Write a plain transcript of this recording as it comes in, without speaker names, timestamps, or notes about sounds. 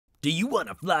Do you want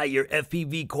to fly your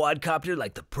FPV quadcopter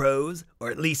like the pros,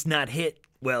 or at least not hit,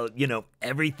 well,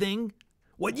 everything?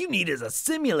 What you need is a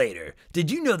simulator. Did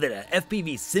you know that an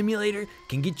FPV simulator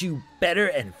can get you better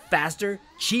and faster,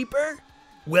 cheaper?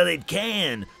 Well, it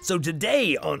can. So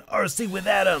today on RC with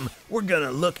Adam, we're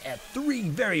gonna look at 3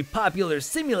 very popular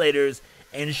simulators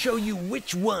and show you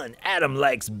which one Adam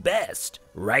likes best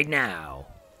right now.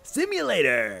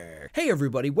 Simulator! Hey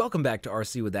everybody, welcome back to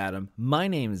RC with Adam. My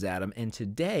name is Adam, and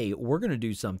today we're going to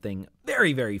do something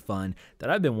very, very fun that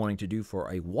I've been wanting to do for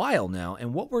a while now.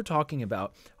 And what we're talking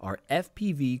about are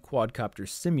FPV quadcopter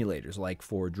simulators, like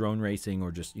for drone racing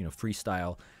or just,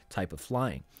 freestyle type of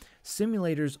flying.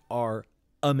 Simulators are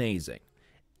amazing.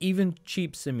 Even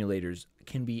cheap simulators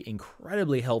can be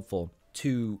incredibly helpful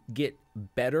to get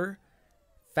better,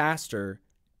 faster,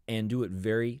 and do it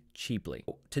very cheaply.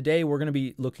 Today, we're going to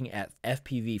be looking at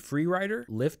FPV Freerider,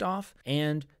 Liftoff,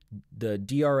 and the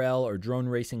DRL or Drone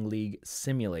Racing League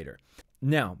Simulator.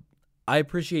 Now, I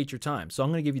appreciate your time, so I'm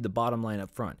going to give you the bottom line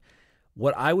up front.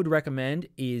 What I would recommend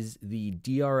is the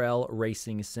DRL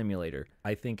Racing Simulator.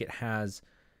 I think it has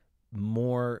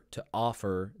more to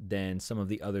offer than some of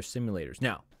the other simulators.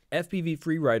 Now, FPV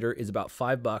Freerider is about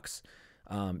 $5.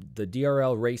 The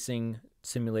DRL Racing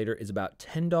Simulator is about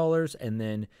 $10, and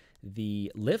then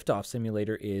the Liftoff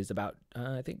Simulator is about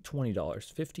I think $20,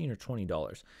 $15 or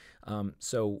 $20.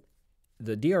 So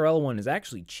the DRL one is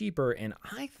actually cheaper, and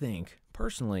I think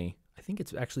personally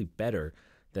it's actually better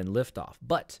than Liftoff.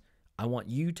 But I want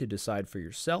you to decide for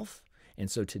yourself. And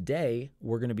so today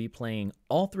we're going to be playing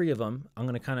all 3 of them. I'm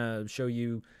going to kind of show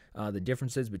you the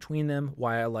differences between them,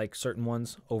 why I like certain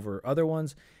ones over other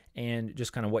ones, and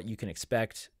just kind of what you can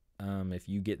expect if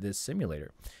you get this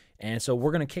simulator. And so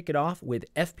we're going to kick it off with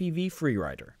FPV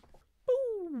Freerider.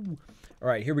 Woo! All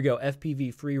right, here we go,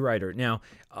 FPV Freerider. Now,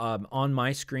 on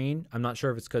my screen, I'm not sure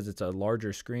if it's because it's a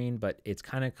larger screen, but it's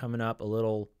kind of coming up a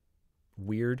little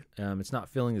weird. It's not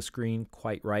filling the screen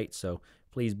quite right, so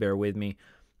please bear with me.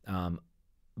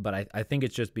 But I think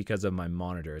it's just because of my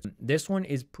monitors. This one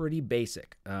is pretty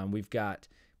basic. We've got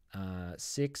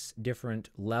 6 different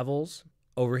levels.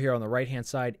 Over here on the right-hand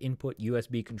side, input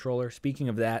USB controller. Speaking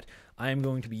of that, I am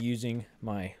going to be using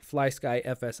my FlySky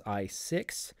FSI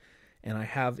 6, and I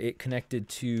have it connected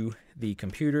to the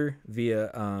computer via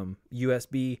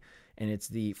USB, and it's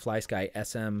the FlySky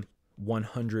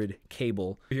SM100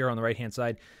 cable. Here on the right-hand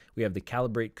side, we have the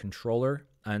calibrate controller,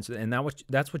 and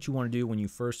that's what you want to do when you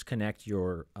first connect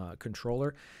your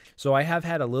controller. So I have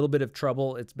had a little bit of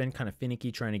trouble. It's been kind of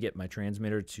finicky trying to get my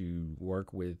transmitter to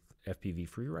work with FPV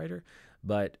Freerider,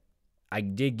 but I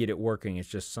did get it working. It's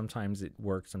just sometimes it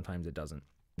works, sometimes it doesn't.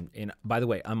 And by the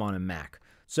way, I'm on a Mac.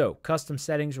 So custom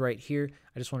settings right here.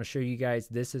 I just want to show you guys,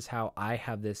 this is how I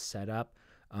have this set up.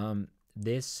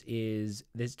 This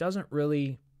doesn't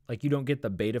really, like, you don't get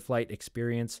the Betaflight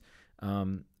experience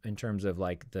in terms of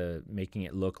like making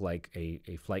it look like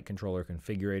a flight controller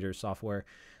configurator software.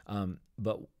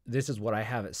 But this is what I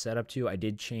have it set up to. I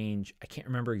did change, I can't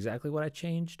remember exactly what I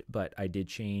changed, but I did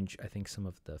change, I think, some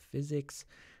of the physics.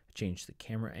 I changed the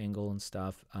camera angle and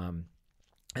stuff. And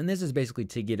this is basically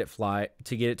to get it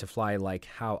to fly like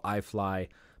how I fly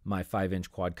my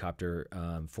 5-inch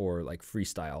quadcopter for like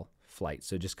freestyle flight.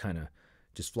 So just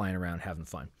flying around, having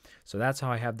fun. So that's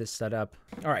how I have this set up.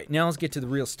 All right, now let's get to the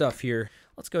real stuff here.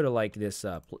 Let's go to like this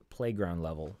playground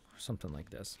level or something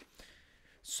like this.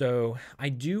 So I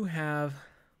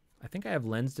think I have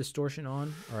lens distortion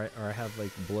on, or I have like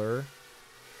blur.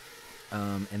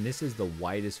 And this is the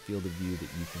widest field of view that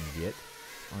you can get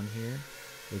on here,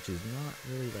 which is not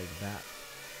really like that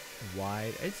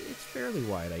wide. It's fairly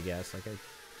wide, I guess. Like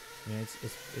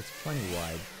it's plenty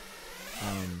wide.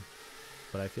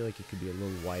 But I feel like it could be a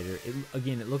little wider.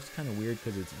 Again, it looks kind of weird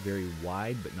because it's very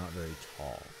wide but not very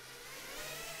tall,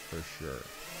 for sure.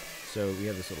 So we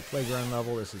have this little playground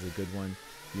level. This is a good one.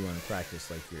 You want to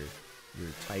practice like your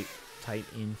tight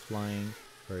in flying,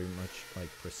 very much like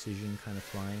precision kind of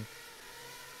flying.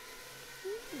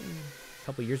 A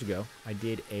couple years ago, I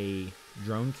did a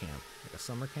drone camp, like a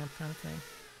summer camp kind of thing.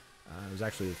 It was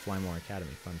actually the Flymore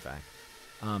Academy, fun fact.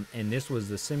 And this was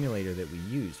the simulator that we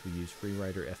used. We used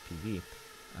Freerider FPV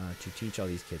to teach all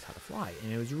these kids how to fly.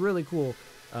 And it was really cool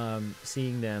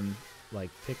seeing them like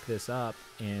pick this up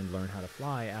and learn how to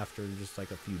fly after just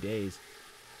like a few days.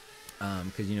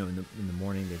 Because in the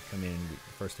morning they'd come in, the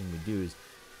first thing we do is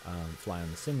fly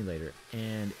on the simulator.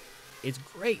 And it's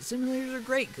great. Simulators are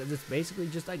great because it's basically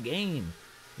just a game.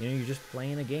 You're just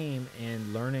playing a game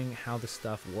and learning how the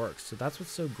stuff works. So that's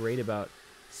what's so great about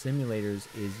simulators,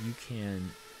 is you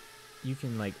can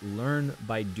like learn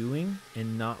by doing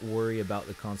and not worry about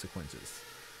the consequences,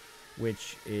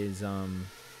 which is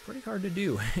pretty hard to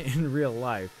do in real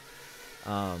life.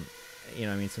 You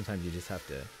know, I mean, sometimes you just have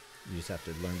to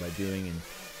learn by doing, and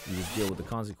you just deal with the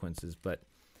consequences. But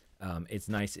it's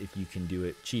nice if you can do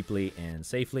it cheaply and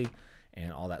safely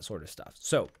and all that sort of stuff.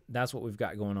 So that's what we've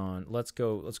got going on. Let's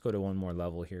go to one more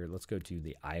level here. Let's go to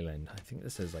the island. I think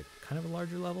this is like kind of a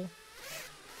larger level.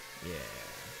 Yeah.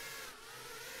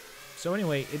 So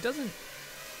anyway,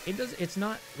 it's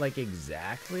not like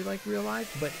exactly like real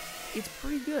life, but it's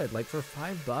pretty good. Like for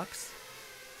 $5,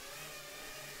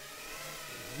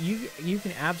 you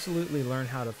can absolutely learn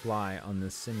how to fly on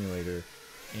this simulator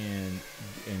and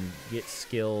get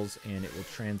skills, and it will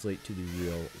translate to the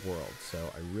real world. So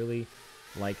I really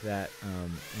like that. You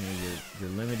know, you're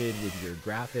limited with your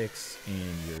graphics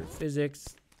and your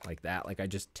physics like that. Like I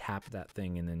just tapped that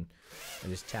thing, and then I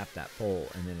just tapped that pole,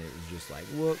 and then it was just like,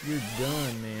 whoop, you're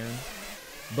done, man.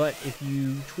 But if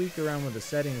you tweak around with the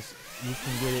settings, you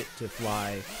can get it to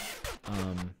fly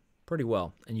pretty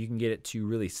well, and you can get it to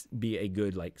really be a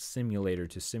good like simulator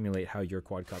to simulate how your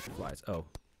quadcopter flies. Oh,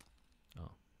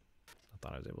 I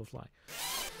thought I was able to fly.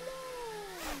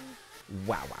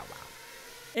 Wow.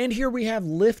 And here we have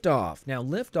Liftoff. Now,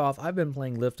 Liftoff, I've been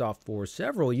playing Liftoff for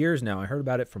several years now. I heard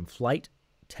about it from Flight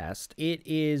Test. It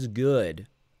is good.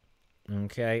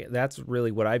 Okay, that's really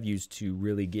what I've used to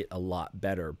really get a lot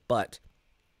better. But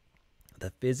the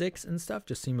physics and stuff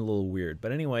just seem a little weird.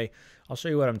 But anyway, I'll show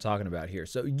you what I'm talking about here.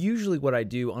 So usually what I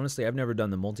do, honestly, I've never done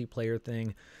the multiplayer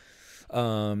thing.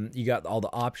 You got all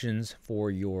the options for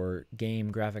your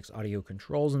game graphics, audio,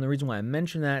 controls. And the reason why I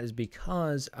mention that is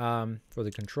because for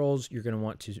the controls, you're going to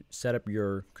want to set up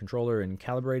your controller and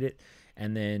calibrate it.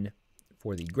 And then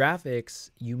for the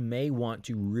graphics, you may want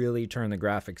to really turn the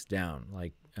graphics down.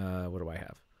 Like, what do I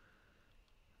have?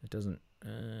 It doesn't,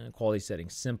 quality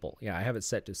settings, simple. Yeah, I have it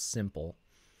set to simple.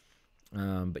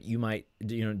 But you might,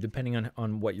 you know, depending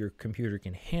on what your computer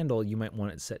can handle, you might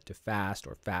want it set to fast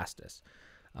or fastest.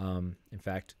 In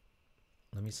fact,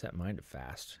 let me set mine to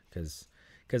fast because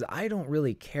I don't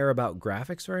really care about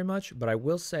graphics very much, but I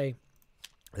will say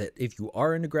that if you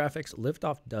are into graphics,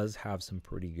 Liftoff does have some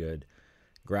pretty good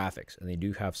graphics, and they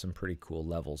do have some pretty cool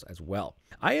levels as well.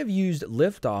 I have used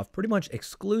Liftoff pretty much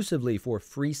exclusively for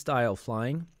freestyle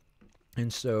flying,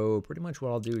 and so pretty much what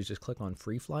I'll do is just click on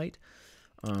free flight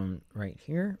right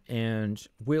here, and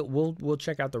we'll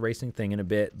check out the racing thing in a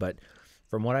bit, but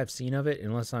from what I've seen of it,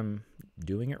 unless I'm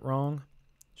doing it wrong,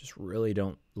 just really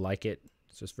don't like it.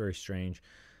 It's just very strange.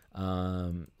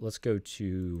 Let's go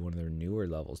to one of their newer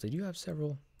levels. They do have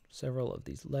several of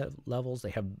these levels. They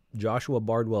have Joshua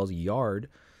Bardwell's Yard.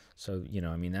 So, you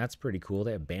know, I mean, that's pretty cool.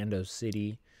 They have Bando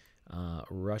City,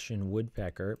 Russian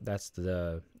Woodpecker. That's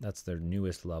their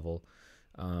newest level.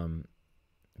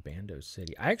 Bando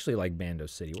City. I actually like Bando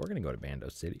City. We're going to go to Bando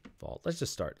City Vault. Let's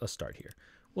start here.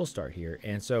 We'll start here.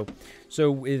 And so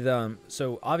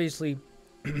obviously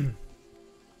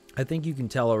I think you can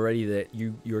tell already that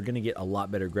you're going to get a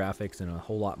lot better graphics and a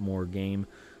whole lot more game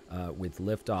with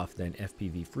Liftoff than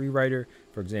FPV Freerider.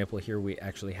 For example, here we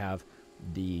actually have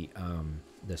the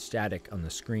static on the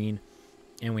screen,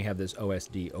 and we have this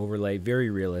OSD overlay, very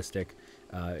realistic.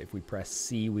 If we press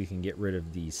C, we can get rid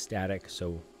of the static,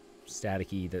 so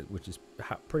staticky, which is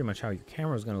pretty much how your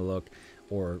camera is going to look,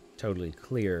 or totally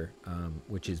clear,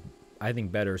 which is, I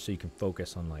think, better, so you can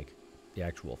focus on like the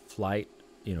actual flight,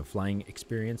 you know, flying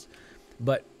experience.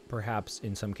 But perhaps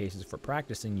in some cases for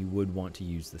practicing, you would want to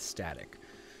use the static.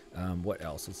 What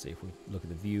else? Let's see. If we look at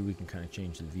the view, we can kind of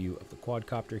change the view of the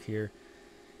quadcopter here.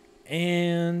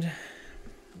 And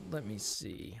let me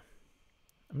see.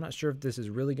 I'm not sure if this is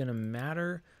really going to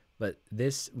matter, but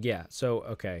this, yeah. So,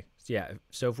 okay. Yeah.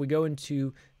 So if we go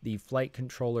into the flight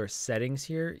controller settings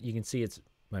here, you can see it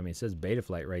says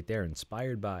Betaflight right there,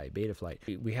 inspired by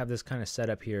Betaflight. We have this kind of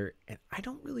setup here, and I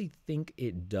don't really think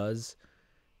it does,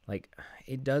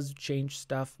 it does change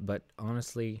stuff, but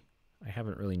honestly, I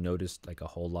haven't really noticed like a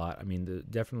whole lot. I mean,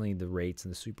 definitely the rates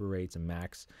and the super rates and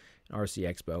max and RC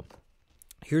Expo.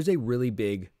 Here's a really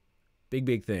big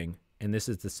thing, and this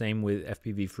is the same with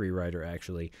FPV Freerider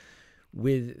actually.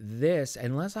 With this,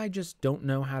 unless I just don't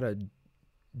know how to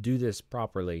do this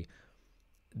properly,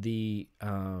 the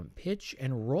pitch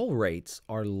and roll rates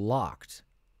are locked.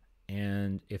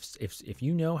 And if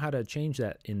you know how to change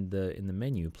that in the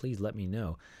menu, please let me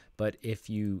know. But if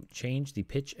you change the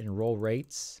pitch and roll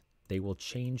rates, they will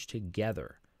change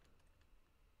together.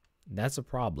 That's a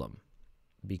problem,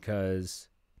 because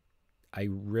I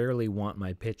rarely want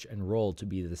my pitch and roll to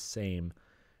be the same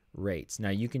rates. Now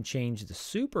you can change the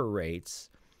super rates,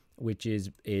 which is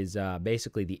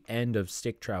basically the end of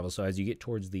stick travel. So as you get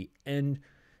towards the end,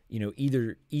 you know,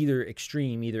 either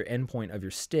extreme, either end point of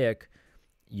your stick,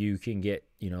 you can get,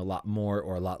 you know, a lot more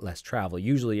or a lot less travel.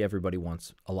 Usually everybody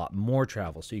wants a lot more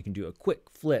travel, so you can do a quick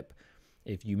flip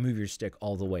if you move your stick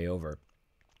all the way over.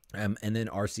 And then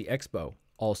RC Expo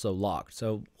also locked.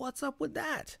 So what's up with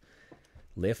that?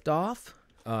 Liftoff.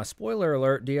 Spoiler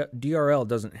alert, DRL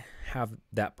doesn't have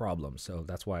that problem, so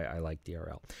that's why I like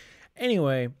DRL.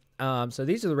 Anyway, so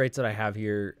these are the rates that I have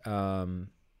here. Wow,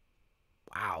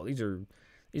 these are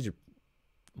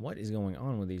what is going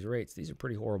on with these rates? These are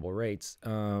pretty horrible rates.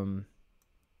 I'm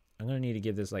gonna need to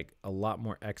give this like a lot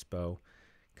more expo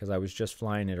because I was just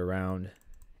flying it around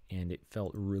and it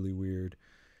felt really weird.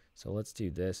 So let's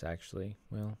do this actually.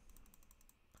 Well,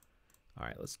 all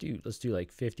right, let's do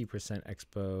like 50%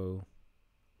 expo.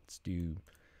 Let's do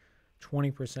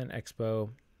 20% expo,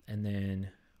 and then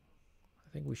I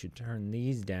think we should turn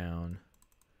these down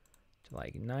to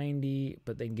like 90,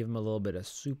 but then give them a little bit of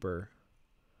superness.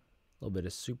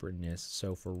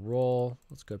 So for roll,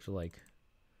 let's go up to like,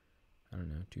 I don't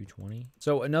know, 220.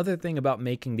 So another thing about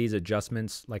making these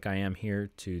adjustments like I am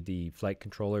here to the flight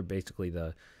controller, basically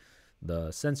the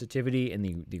sensitivity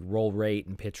and the roll rate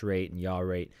and pitch rate and yaw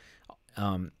rate,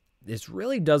 this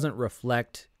really doesn't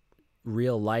reflect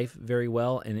real life very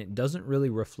well, and it doesn't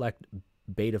really reflect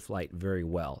Betaflight very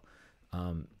well.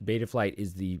 Betaflight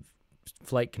is the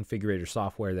flight configurator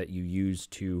software that you use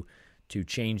to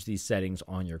change these settings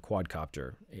on your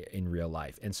quadcopter in real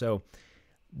life. And so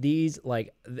these,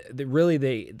 like,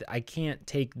 I can't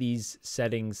take these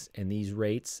settings and these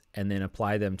rates and then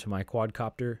apply them to my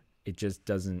quadcopter. It just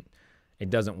doesn't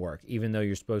work, even though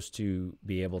you're supposed to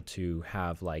be able to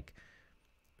have, like,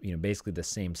 you know, basically the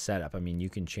same setup. I mean, you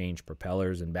can change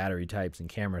propellers and battery types and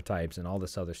camera types and all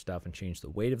this other stuff and change the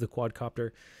weight of the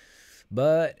quadcopter,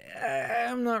 but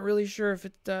I'm not really sure if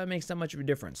it makes that much of a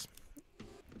difference.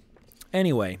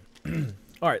 Anyway,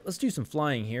 all right, let's do some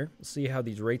flying here. Let's see how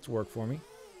these rates work for me.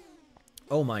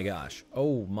 Oh my gosh.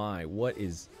 Oh my,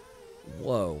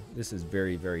 whoa, this is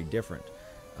very, very different.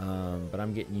 But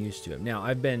I'm getting used to it. Now,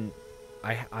 I've been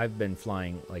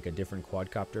flying like a different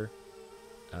quadcopter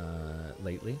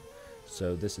lately,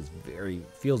 so this is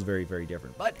feels very, very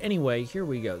different. But anyway, here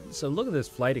we go. So look at this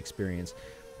flight experience.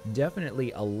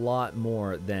 Definitely a lot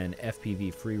more than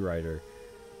FPV Freerider,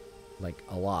 like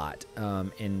a lot.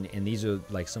 And these are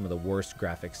like some of the worst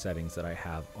graphics settings that I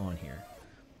have on here.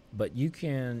 But you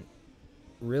can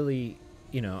really,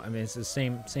 you know, I mean, it's the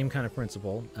same kind of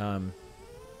principle.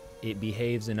 It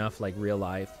behaves enough like real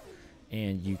life,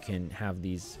 and you can have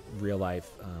these real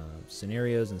life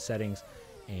scenarios and settings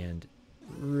and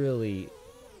really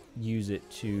use it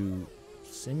to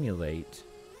simulate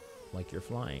like you're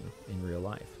flying in real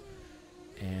life,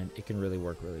 and it can really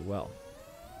work really well.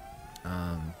 Look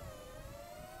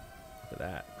at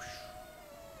that.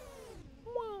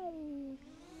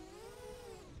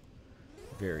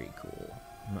 Very cool.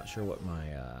 I'm not sure what my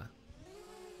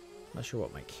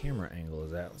camera angle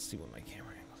is at. Let's see what my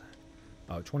camera angle is at.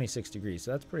 Oh, 26 degrees.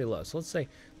 So that's pretty low. So let's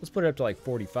put it up to like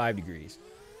 45 degrees.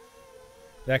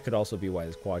 That could also be why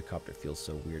this quadcopter feels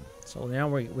so weird. So now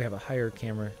we have a higher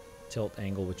camera tilt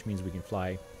angle, which means we can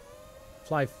fly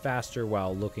faster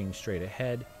while looking straight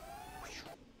ahead.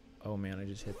 Oh man, I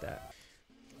just hit that.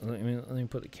 Let me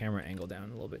put the camera angle down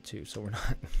a little bit too, so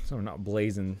we're not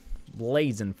blazing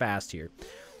fast here.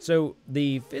 So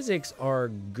the physics are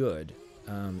good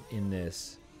in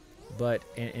this, but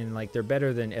and like they're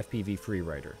better than FPV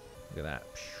Freerider. Look at that.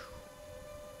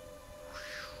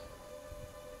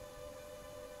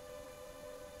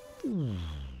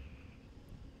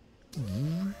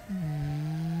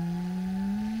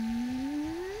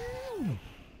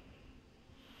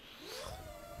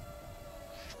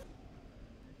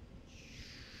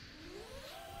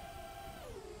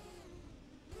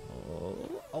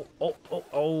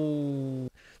 Oh.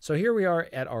 So here we are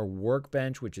at our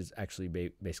workbench, which is actually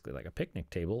basically like a picnic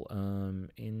table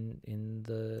in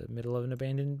the middle of an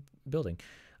abandoned building.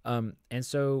 And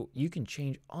so you can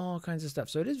change all kinds of stuff.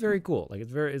 So it is very cool. Like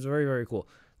it's very, very cool.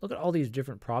 Look at all these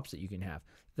different props that you can have.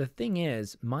 The thing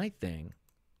is, my thing,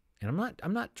 and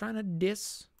I'm not trying to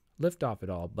diss Liftoff at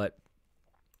all, but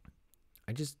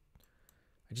I just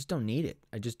don't need it.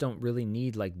 I just don't really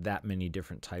need like that many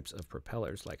different types of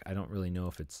propellers. Like I don't really know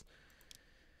if it's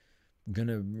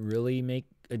gonna really make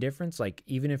a difference. Like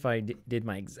even if I did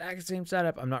my exact same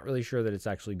setup, I'm not really sure that it's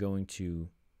actually going to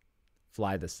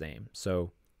fly the same.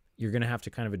 So you're gonna have to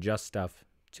kind of adjust stuff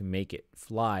to make it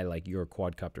fly like your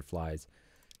quadcopter flies,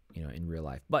 you know, in real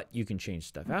life. But you can change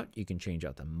stuff out. You can change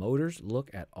out the motors. Look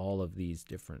at all of these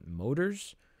different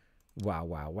motors.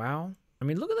 Wow. I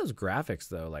mean, look at those graphics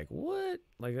though. Like what?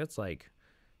 Like that's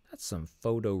some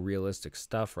photorealistic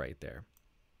stuff right there.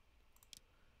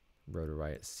 Rotor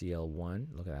Riot CL1.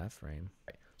 Look at that frame.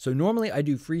 So normally I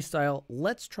do freestyle.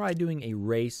 Let's try doing a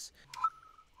race.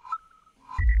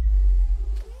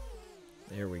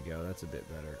 There we go. That's a bit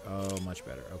better. Oh, much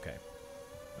better. Okay.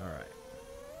 All right.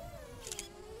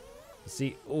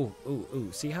 See, ooh.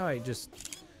 See how I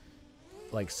just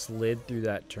like slid through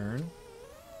that turn?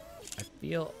 I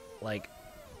feel like,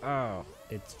 oh,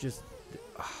 it's just,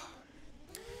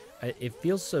 it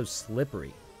feels so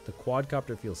slippery. The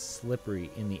quadcopter feels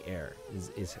slippery in the air.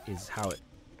 Is how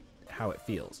it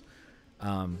feels.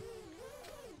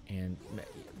 And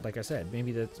like I said,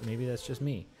 maybe that's just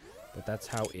me, but that's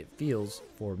how it feels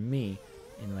for me.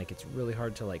 And like it's really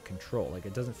hard to like control. Like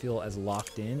it doesn't feel as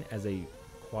locked in as a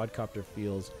quadcopter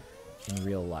feels in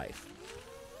real life.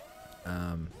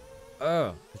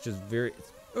 It's just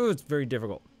it's very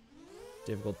difficult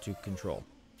to control.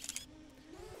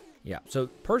 Yeah, so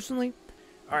personally,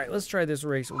 all right, let's try this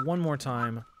race one more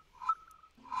time.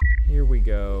 Here we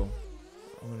go.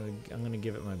 I'm gonna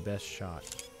give it my best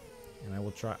shot, and I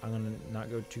will try. I'm gonna not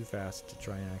go too fast to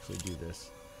try and actually do this.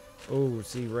 Oh,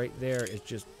 see right there, it's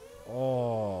just,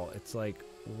 oh, it's like,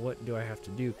 what do I have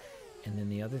to do? And then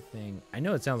the other thing, I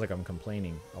know it sounds like I'm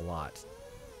complaining a lot,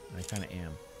 and I kind of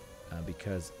am,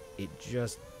 because it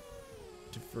just,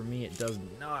 for me, it does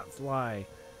not fly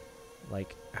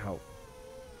like how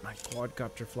my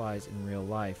quadcopter flies in real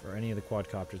life, or any of the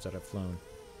quadcopters that I've flown.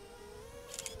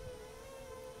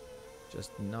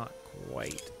 Just not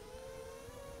quite.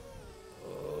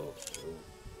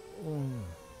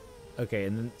 Okay,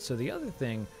 and then so the other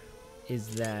thing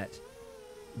is that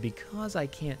because I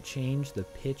can't change the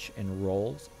pitch and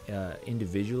rolls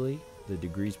individually, the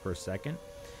degrees per second,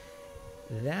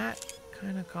 that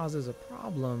kind of causes a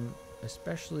problem,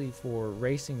 especially for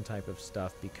racing type of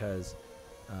stuff, because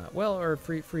well, or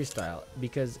freestyle,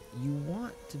 because you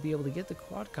want to be able to get the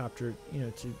quadcopter, you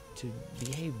know, to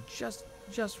behave just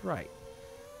right,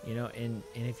 you know, and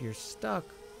if you're stuck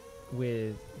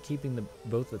with keeping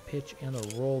both the pitch and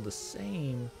the roll the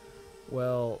same,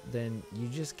 well, then you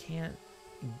just can't,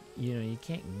 you know, you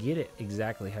can't get it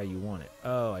exactly how you want it.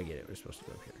 Oh, I get it. We're supposed to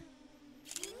go up here.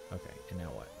 Okay, and now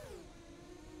what?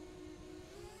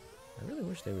 I really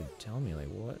wish they would tell me, like,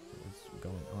 what was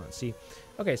going on. See,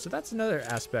 okay, so that's another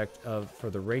aspect for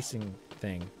the racing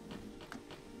thing.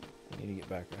 I need to get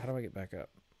back. How do I get back up?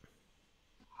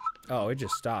 Oh, it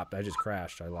just stopped. I just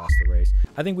crashed. I lost the race.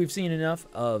 I think we've seen enough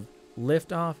of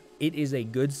Liftoff. It is a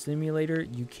good simulator.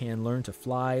 You can learn to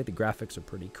fly. The graphics are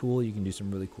pretty cool. You can do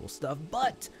some really cool stuff.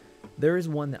 But there is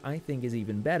one that I think is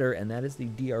even better, and that is the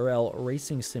DRL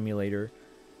Racing Simulator.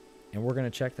 And we're going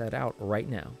to check that out right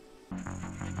now.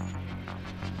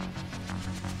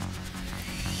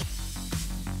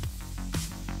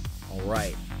 All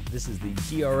right, this is the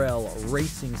DRL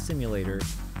Racing Simulator.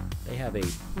 They have a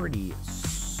pretty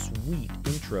sweet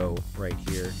intro right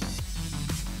here,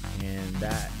 and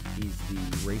that is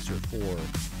the Racer 4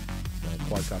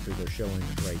 quadcopter they're showing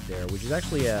right there, which is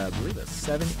actually, I believe, a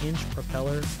 7-inch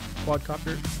propeller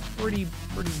quadcopter. Pretty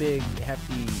big,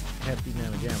 hefty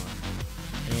mamma jamma.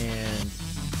 And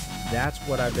that's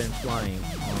what I've been flying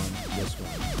on this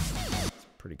one. It's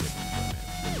pretty good intro,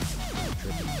 man.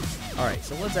 Pretty trippy. All right,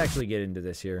 so let's actually get into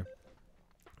this here.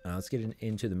 Let's get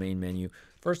into the main menu.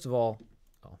 First of all,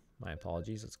 oh, my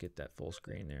apologies. Let's get that full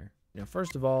screen there. Now,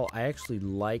 first of all, I actually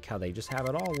like how they just have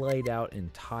it all laid out in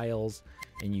tiles,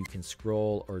 and you can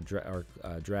scroll or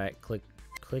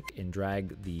click and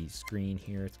drag the screen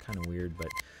here. It's kind of weird, but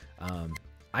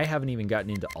I haven't even gotten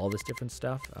into all this different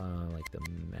stuff, like the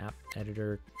map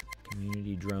editor,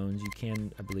 community drones. You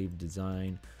can, I believe,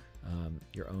 design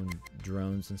your own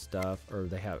drones and stuff, or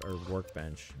they have, or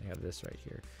workbench. They have this right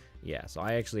here. Yeah, so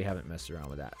I actually haven't messed around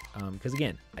with that, because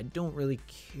again, I don't really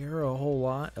care a whole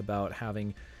lot about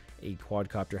having a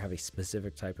quadcopter have a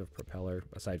specific type of propeller,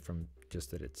 aside from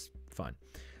just that it's fun.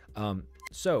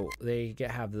 So they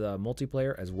have the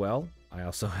multiplayer as well. I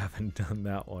also haven't done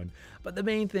that one, but the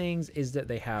main things is that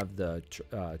they have the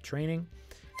training,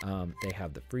 they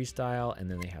have the freestyle,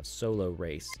 and then they have solo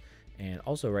race. And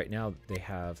also right now they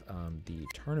have the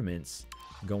tournaments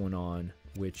going on,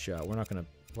 which we're not going to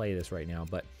play this right now,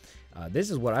 but this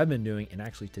is what I've been doing. And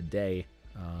actually today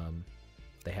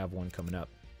they have one coming up,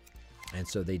 and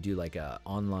so they do like a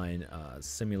online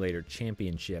simulator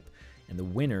championship, and the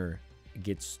winner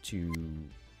gets to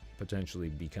potentially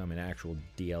become an actual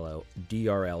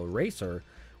DRL racer,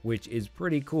 which is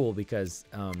pretty cool, because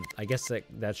I guess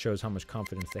that shows how much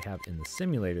confidence they have in the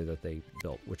simulator that they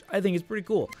built, which I think is pretty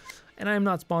cool. And I am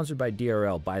not sponsored by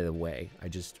DRL, by the way. I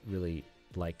just really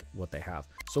like what they have.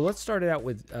 So let's start it out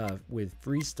with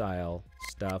freestyle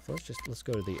stuff. Let's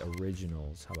go to the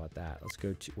originals. How about that? Let's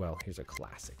go to, well, here's a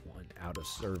classic one, out of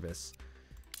service.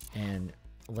 And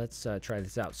let's try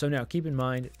this out. So now keep in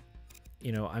mind,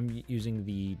 you know, I'm using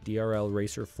the DRL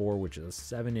Racer 4, which is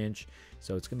a 7-inch.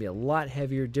 So it's gonna be a lot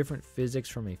heavier, different physics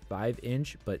from a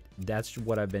 5-inch, but that's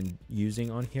what I've been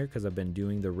using on here because I've been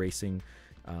doing the racing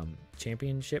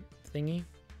championship thingy.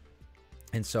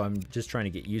 And so I'm just trying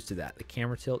to get used to that. The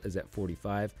camera tilt is at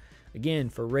 45. Again,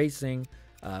 for racing,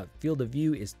 field of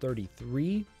view is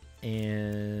 33.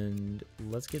 And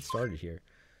let's get started here.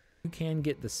 You can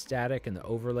get the static and the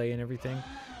overlay and everything.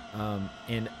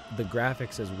 And the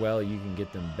graphics as well, you can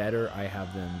get them better. I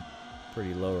have them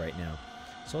pretty low right now.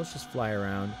 So let's just fly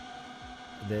around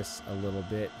this a little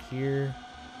bit here.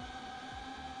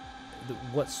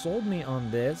 What sold me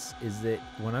on this is that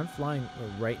when I'm flying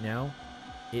right now,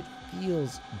 it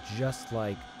feels just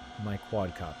like my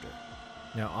quadcopter.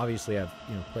 Now, obviously, I've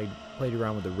played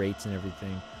around with the rates and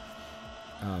everything.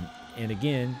 And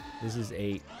again, this is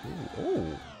a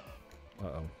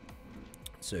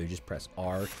So you just press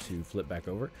R to flip back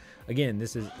over. Again,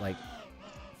 this is like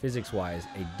physics-wise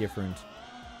a different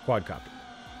quadcopter,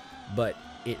 but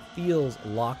it feels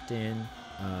locked in.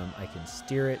 I can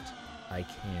steer it. I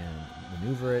can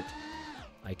maneuver it.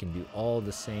 I can do all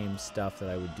the same stuff that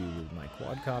I would do with my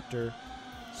quadcopter.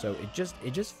 So it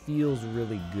just feels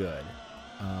really good.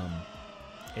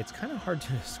 It's kind of hard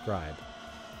to describe.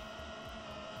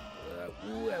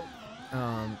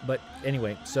 But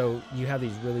anyway, so you have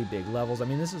these really big levels. I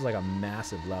mean, this is like a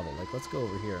massive level. Like, let's go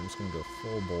over here. I'm just gonna go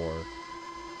full bore.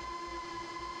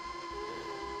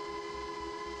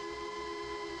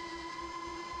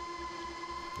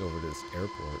 Go over to this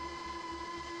airport.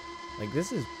 Like,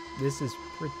 this is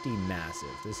pretty massive.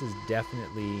 This is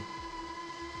definitely,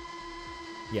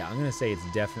 yeah, I'm gonna say it's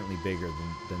definitely bigger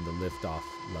than the Liftoff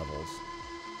levels.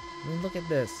 I mean, look at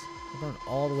this. We're going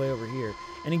all the way over here.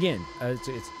 And again, it's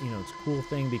a cool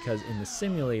thing because in the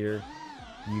simulator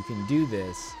you can do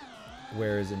this,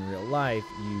 whereas in real life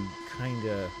you kind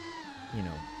of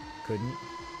couldn't,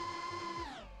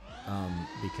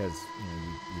 because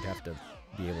you'd have to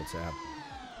be able to have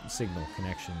signal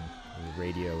connection with the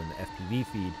radio and the FPV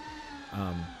feed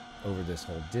over this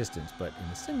whole distance. But in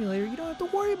the simulator, you don't have to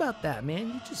worry about that, man.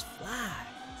 You just fly.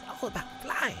 It's all about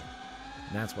flying.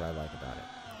 And that's what I like about it,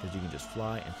 because you can just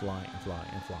fly and fly and fly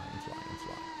and fly and fly and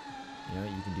fly.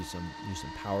 You can do some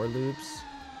power loops.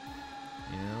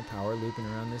 Power looping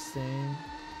around this thing.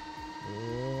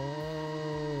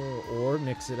 Whoa. Or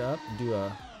mix it up and do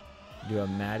a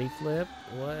Matty flip.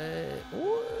 What?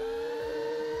 Whoa.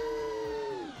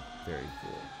 Very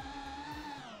cool.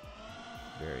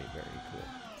 Very, very cool.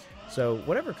 So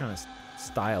whatever kind of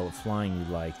style of flying you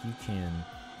like, you can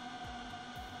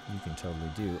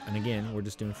totally do. And again, we're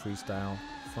just doing freestyle,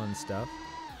 fun stuff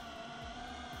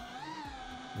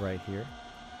right here.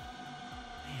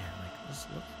 Man, like, just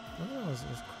look at all this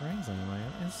crazy,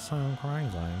 man. It's so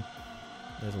crazy.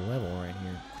 There's a level right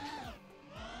here.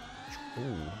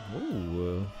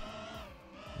 Ooh.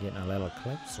 Getting a little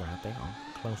clips right there,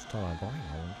 close to the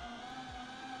ground.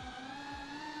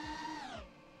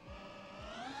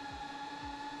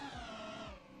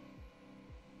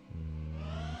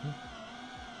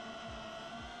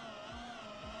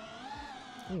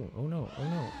 Oh no.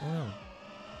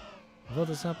 What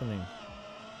is happening?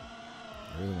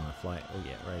 I really want to fly. Oh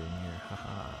yeah, right in here.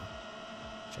 Haha.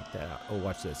 Check that out. Oh,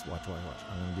 watch this. Watch. I'm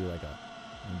gonna do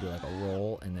like a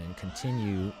roll and then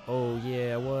continue. Oh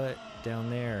yeah, what? Down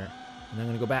there. And then I'm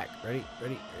gonna go back. Ready?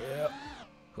 Yeah.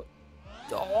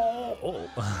 Oh.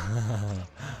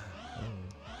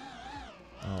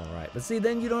 All right. But see,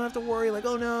 then you don't have to worry like,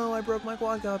 oh no, I broke my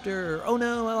quadcopter. Or, oh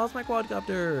no, I lost my quadcopter.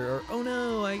 Or oh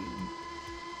no, I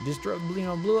just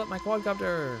blew up my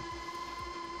quadcopter.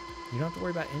 You don't have to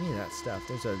worry about any of that stuff.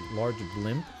 There's a large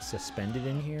blimp suspended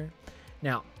in here.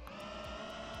 Now,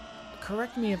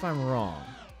 correct me if I'm wrong,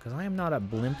 because I am not a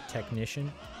blimp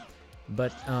technician,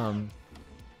 but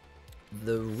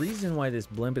the reason why this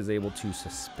blimp is able to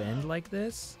suspend like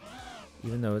this,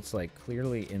 even though it's like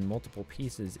clearly in multiple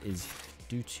pieces, is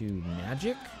due to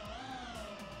magic.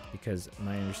 Because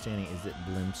my understanding is that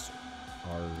blimps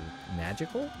are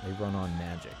magical. They run on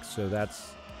magic. So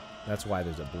that's why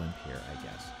there's a blimp here, I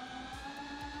guess.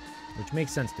 Which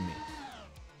makes sense to me.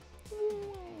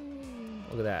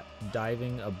 Look at that.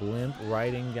 Diving a blimp,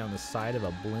 riding down the side of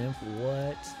a blimp.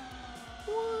 What?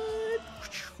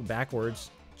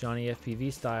 Backwards. Johnny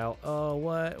FPV style. Oh,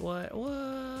 what?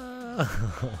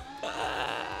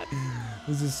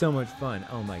 This is so much fun.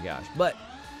 Oh my gosh. But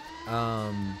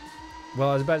Well,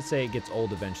 I was about to say it gets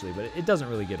old eventually, but it doesn't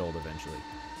really get old eventually.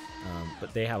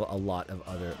 But they have a lot of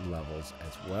other levels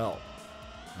as well.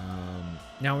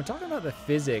 Now, we're talking about the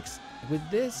physics. With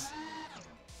this,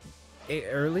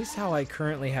 or at least how I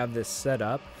currently have this set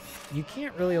up, you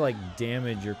can't really, like,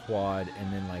 damage your quad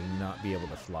and then, like, not be able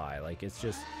to fly. Like, it's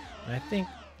just... And I think...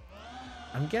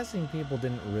 I'm guessing people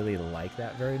didn't really like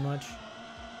that very much,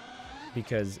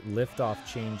 because Liftoff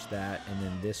changed that, and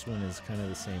then this one is kind of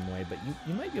the same way, but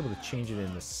you might be able to change it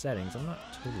in the settings. I'm not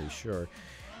totally sure.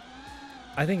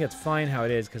 I think it's fine how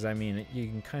it is, because, I mean, you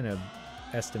can kind of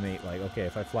estimate, like, okay,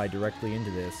 if I fly directly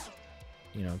into this,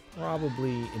 you know,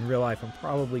 probably, in real life, I'm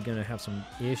probably going to have some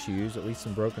issues, at least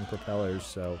some broken propellers,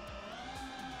 so,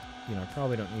 you know, I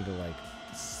probably don't need to, like,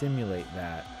 simulate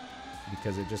that,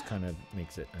 because it just kind of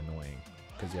makes it annoying,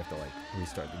 because you have to, like,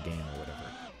 restart the game or whatever.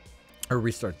 Or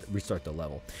restart the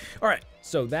level. All right,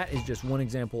 so that is just one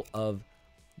example of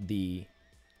the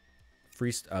a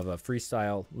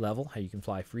freestyle level, how you can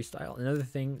fly freestyle. Another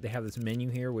thing, they have this menu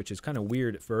here, which is kind of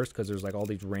weird at first because there's like all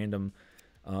these random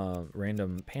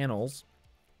panels.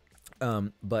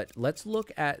 But let's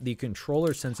look at the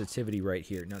controller sensitivity right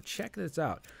here. Now check this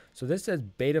out. So this says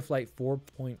Betaflight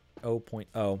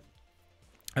 4.0.0.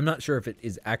 I'm not sure if it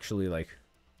is actually like,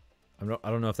 I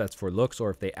don't know if that's for looks or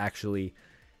if they actually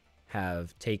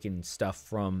have taken stuff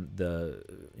from the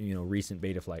recent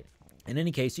Betaflight. In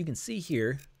any case, you can see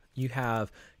here you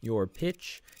have your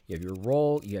pitch, you have your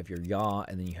roll, you have your yaw,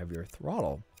 and then you have your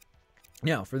throttle.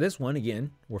 Now for this one,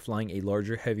 again, we're flying a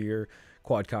larger, heavier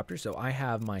quadcopter, so I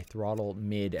have my throttle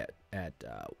mid at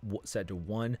set to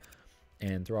 1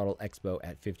 and throttle expo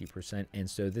at 50%, and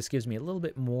so this gives me a little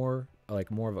bit more,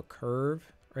 like more of a curve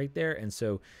right there, and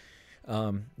so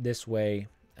this way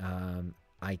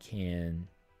I can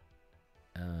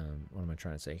what am I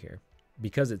trying to say here?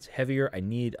 Because it's heavier, I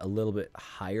need a little bit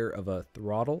higher of a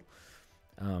throttle,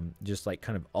 just like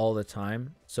kind of all the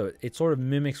time. So it sort of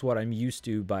mimics what I'm used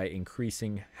to by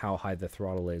increasing how high the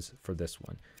throttle is for this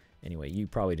one. Anyway, you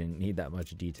probably didn't need that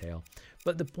much detail.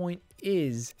 But the point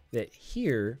is that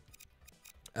here,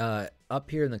 up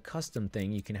here in the custom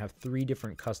thing, you can have 3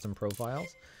 different custom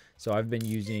profiles. So I've been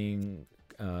using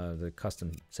the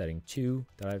custom setting 2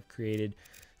 that I've created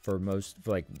for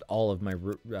like all of my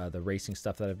the racing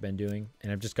stuff that I've been doing,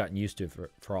 and I've just gotten used to it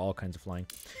for all kinds of flying.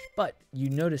 But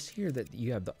you notice here that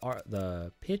you have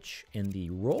the pitch and the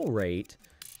roll rate.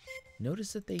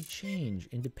 Notice that they change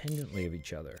independently of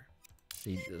each other.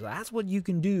 See, that's what you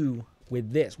can do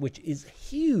with this, which is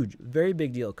huge, very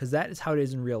big deal, because that is how it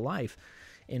is in real life.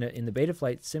 In the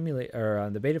Betaflight simulator,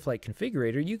 or the Betaflight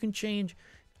configurator, you can change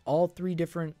all 3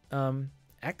 different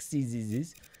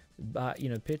axes,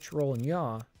 pitch, roll, and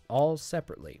yaw, all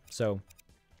separately. So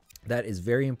that is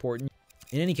very important.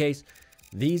 In any case,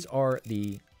 these are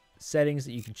the settings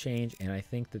that you can change, and I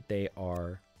think that they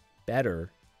are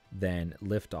better than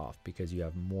Liftoff because you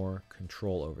have more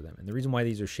control over them. And the reason why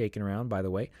these are shaking around, by the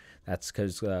way, that's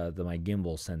because my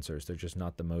gimbal sensors, they're just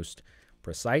not the most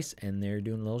precise, and they're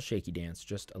doing a little shaky dance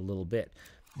just a little bit.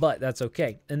 But that's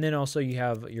okay. And then also you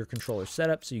have your controller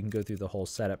setup, so you can go through the whole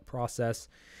setup process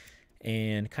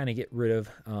and kind of get rid of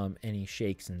any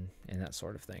shakes and that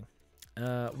sort of thing.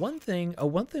 One thing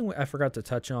I forgot to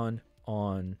touch on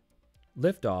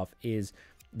Liftoff is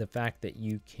the fact that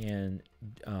you can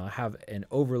have an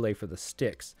overlay for the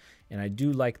sticks, and I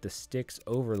do like the sticks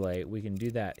overlay. We can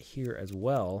do that here as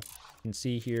well. You can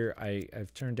see here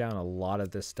I've turned down a lot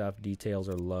of this stuff. Details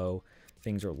are low,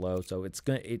 things are low, so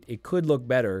it could look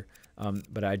better,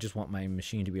 but I just want my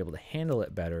machine to be able to handle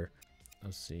it better.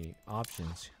 Let's see,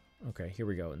 options. Okay, here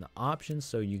we go. In the options,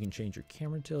 so you can change your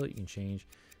camera tilt, you can change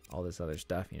all this other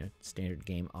stuff, standard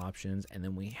game options. And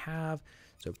then we have,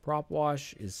 so prop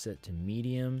wash is set to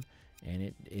medium, and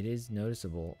it is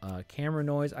noticeable. Camera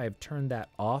noise, I have turned that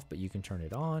off, but you can turn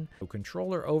it on. So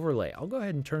controller overlay, I'll go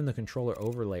ahead and turn the controller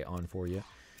overlay on for you,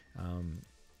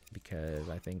 because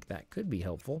I think that could be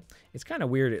helpful. It's kind of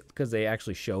weird because they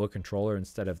actually show a controller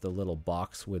instead of the little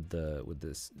box with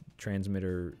this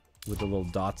transmitter, with the little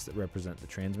dots that represent the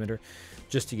transmitter,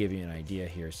 just to give you an idea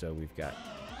here. So we've got,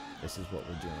 this is what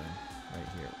we're doing right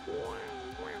here.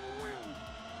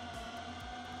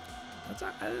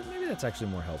 Maybe that's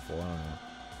actually more helpful, I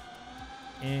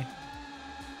don't know.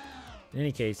 In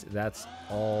any case, that's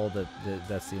all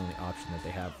that's the only option that they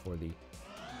have for the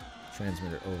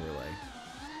transmitter overlay.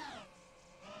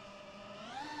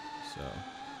 So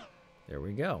there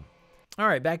we go. All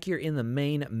right, back here in the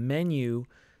main menu,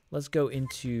 let's go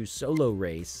into solo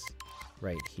race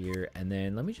right here, and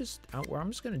then let me just I'm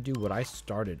just gonna do what I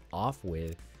started off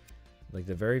with, like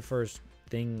the very first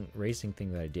racing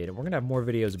thing that I did. And we're going to have more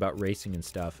videos about racing and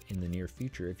stuff in the near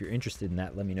future. If you're interested in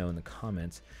that, let me know in the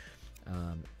comments.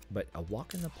 But a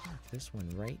walk in the park, this one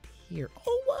right here.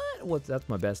 Oh, what? That's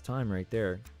my best time right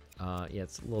there. Yeah,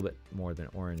 it's a little bit more than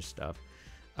orange stuff.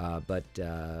 But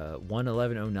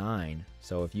 1:11:09.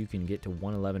 So if you can get to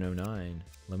 1:11:09,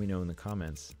 let me know in the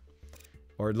comments.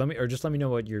 Or just let me know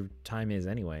what your time is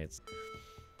anyway. It's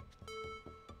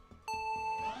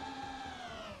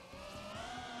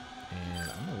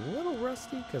and I'm a little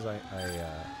rusty because I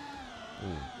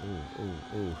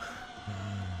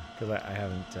because I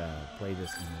haven't played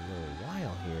this in a little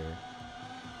while here.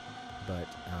 But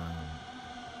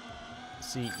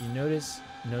see, you notice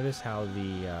how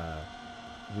the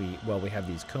we have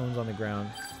these cones on the ground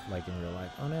like in real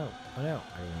life. Oh no, I didn't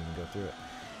even go through it.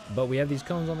 But we have these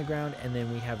cones on the ground, and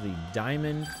then we have the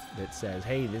diamond that says,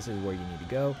 hey, this is where you need to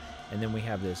go. And then we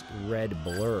have this red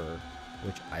blur,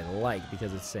 which I like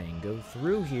because it's saying go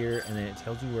through here, and then it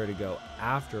tells you where to go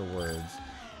afterwards.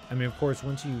 I mean, of course,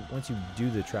 once you do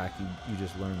the track, you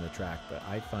just learn the track, but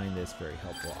I find this very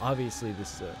helpful. Obviously,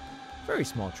 this is a very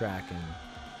small track, and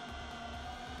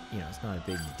you know, it's not a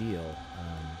big deal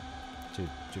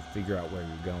to figure out where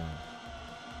you're going.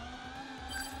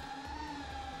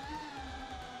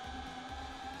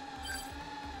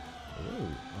 Ooh,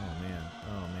 oh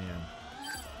man.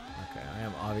 Okay, I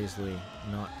am obviously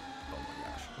not, oh my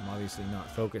gosh, I'm obviously not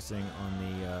focusing on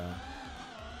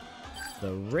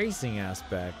the racing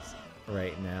aspect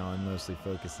right now. I'm mostly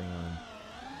focusing on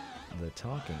the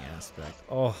talking aspect.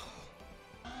 Oh.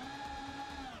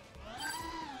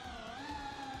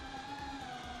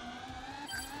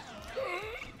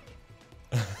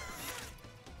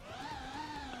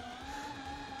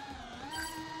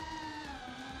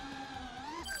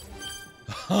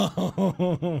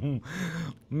 Oh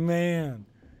man,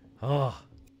 oh,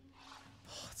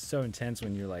 it's so intense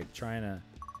when you're like trying to,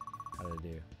 how to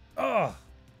do. Oh,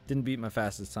 didn't beat my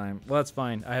fastest time. Well, that's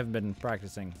fine. I haven't been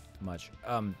practicing much.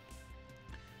 Oh man,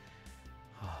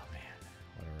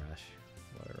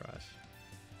 what a rush.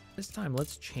 This time,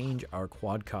 let's change our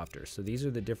quadcopters. So these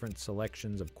are the different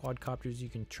selections of quadcopters you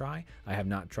can try. I have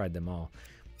not tried them all,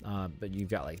 but you've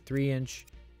got like 3-inch.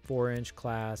 4-inch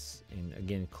class, and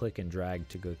again, click and drag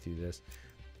to go through this.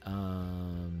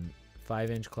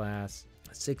 5-inch class,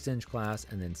 6-inch class,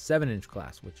 and then 7-inch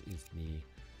class, which is the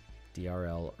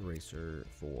DRL Racer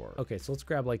 4. Okay, so let's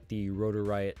grab like the Rotor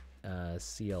Riot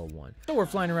CL1. So we're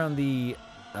flying around the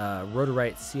Rotor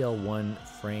Riot CL1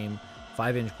 frame,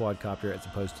 5-inch quadcopter as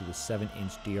opposed to the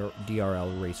 7-inch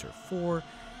DRL Racer 4,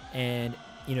 and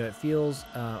you know, it feels,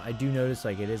 I do notice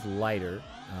like it is lighter.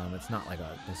 It's not like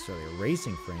necessarily a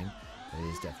racing frame, but it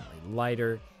is definitely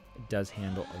lighter. It does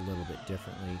handle a little bit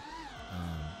differently.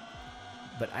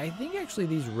 But I think actually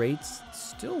these rates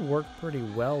still work pretty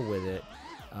well with it.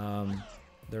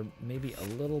 They're maybe a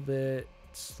little bit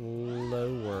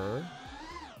slower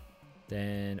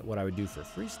than what I would do for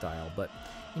freestyle, but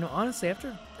you know, honestly,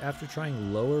 after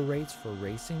trying lower rates for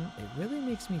racing, it really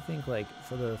makes me think like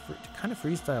for the kind of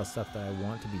freestyle stuff that I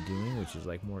want to be doing, which is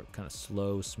like more kind of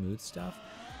slow, smooth stuff,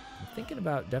 I'm thinking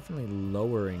about definitely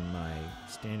lowering my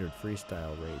standard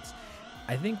freestyle rates.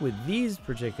 I think with these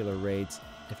particular rates,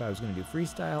 if I was going to do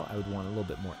freestyle, I would want a little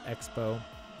bit more expo,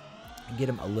 get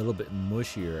them a little bit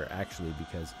mushier actually,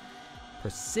 because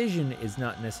precision is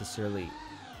not necessarily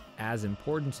as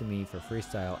important to me for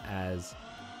freestyle as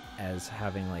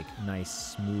having like nice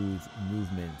smooth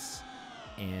movements,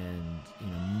 and you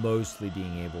know, mostly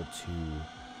being able to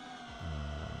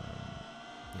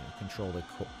you know, control the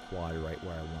quad right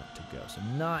where I want to go. So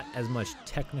not as much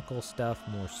technical stuff,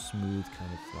 more smooth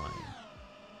kind of flying,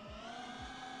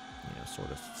 you know,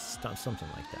 sort of something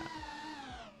like that.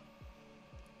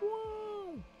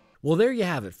 Whoa. Well, there you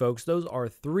have it, folks. Those are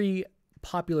 3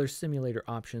 popular simulator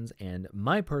options, and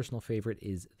my personal favorite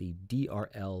is the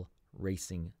DRL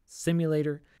Racing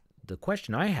Simulator. The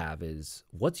question I have is,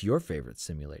 what's your favorite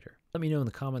simulator? Let me know in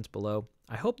the comments below.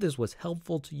 I hope this was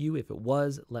helpful to you. If it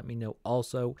was, let me know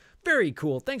also. Very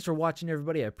cool. Thanks for watching,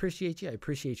 everybody. I appreciate you. I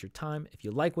appreciate your time. If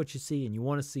you like what you see and you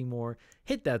want to see more,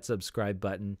 hit that subscribe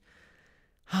button.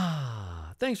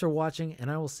 Thanks for watching, and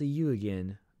I will see you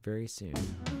again very soon.